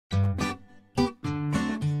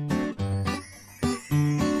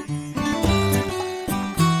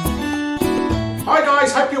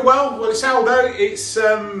guys, hope you're well. Well, it's Aldo. It's,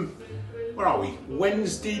 where are we?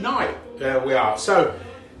 Wednesday night, we are. So,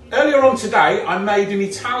 earlier on today, I made an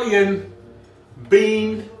Italian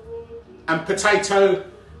bean and potato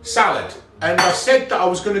salad. And I said that I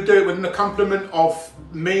was going to do it with an accompaniment of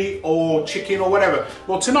meat or chicken or whatever.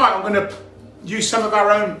 Well, tonight I'm going to use some of our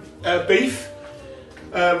own beef,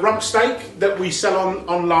 rump steak that we sell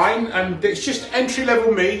online, and it's just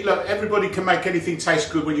entry-level meat. Look, everybody can make anything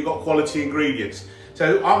taste good when you've got quality ingredients.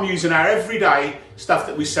 So I'm using our everyday stuff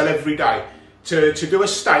that we sell every day to do a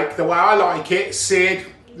steak the way I like it, seared,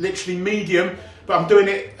 literally medium, but I'm doing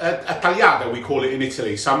it a tagliata, we call it in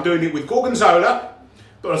Italy. So I'm doing it with gorgonzola,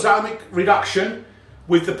 balsamic reduction,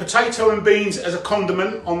 with the potato and beans as a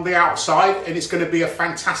condiment on the outside, and it's going to be a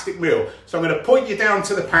fantastic meal. So I'm going to point you down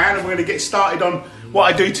to the pan and we're going to get started on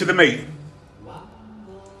what I do to the meat.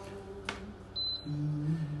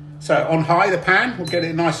 So on high, the pan, we'll get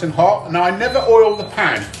it nice and hot. Now I never oil the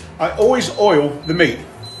pan, I always oil the meat.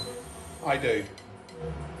 I do.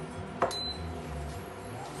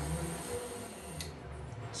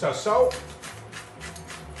 So salt,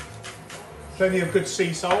 plenty of good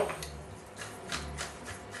sea salt,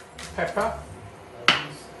 pepper,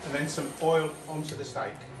 and then some oil onto the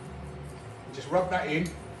steak. And just rub that in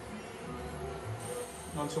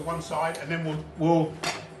onto one side, and then we'll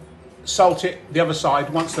salt it the other side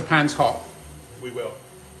once the pan's hot. We will.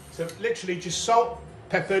 So literally just salt,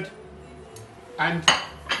 peppered, and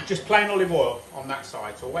just plain olive oil on that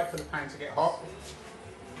side. So we'll wait for the pan to get hot.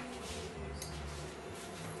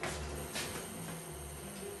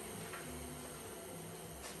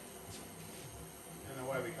 And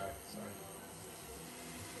away we go. Sorry.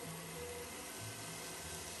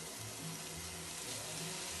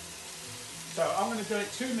 So I'm going to do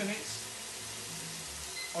it 2 minutes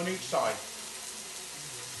on each side.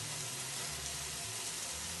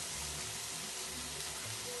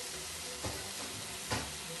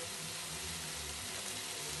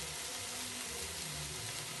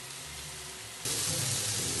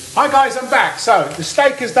 Hi guys, I'm back. So the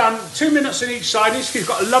steak is done 2 minutes on each side. It's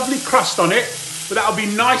got a lovely crust on it, but that'll be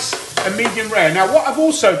nice and medium rare. Now what I've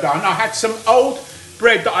also done, I had some old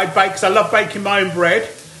bread that I baked, because I love baking my own bread.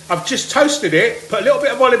 I've just toasted it, put a little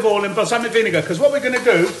bit of olive oil and balsamic vinegar, because what we're going to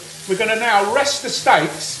do, we're going to now rest the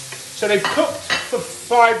steaks. So they've cooked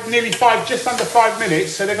for nearly five, just under 5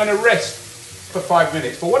 minutes, so they're going to rest for 5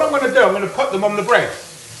 minutes. But what I'm going to do, I'm going to put them on the bread,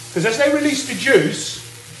 because as they release the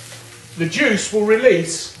juice will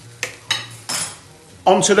release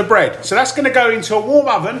onto the bread. So that's going to go into a warm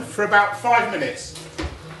oven for about 5 minutes.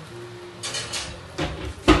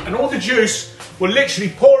 And all the juice will literally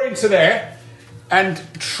pour into there, and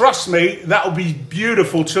trust me, that will be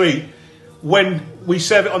beautiful to eat when we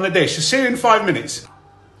serve it on the dish. So see you in 5 minutes.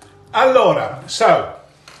 Allora, so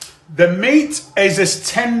the meat is as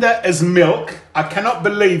tender as milk. I cannot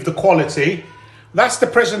believe the quality. That's the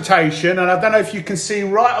presentation, and I don't know if you can see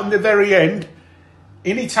right on the very end,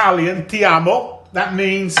 in Italian, ti amo. That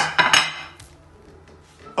means,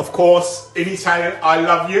 of course, in Italian, I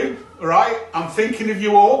love you, right? I'm thinking of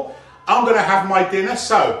you all. I'm going to have my dinner.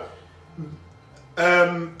 So,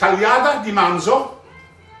 tagliata di manzo,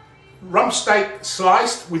 rump steak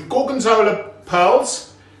sliced with gorgonzola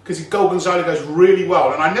pearls, because the gorgonzola goes really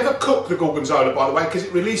well. And I never cook the gorgonzola, by the way, because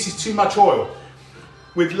it releases too much oil.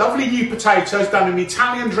 With lovely new potatoes done in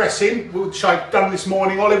Italian dressing, which I've done this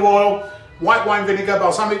morning, olive oil, white wine vinegar,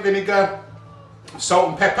 balsamic vinegar, salt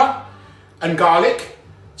and pepper, and garlic.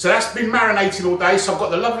 So that's been marinated all day. So I've got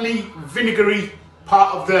the lovely vinegary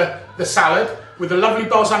part of the salad with the lovely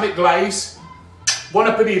balsamic glaze. Buon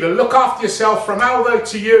appetito. Look after yourself. From Aldo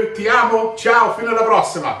to you. Ti amo. Ciao. Fino alla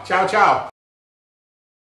prossima. Ciao, ciao.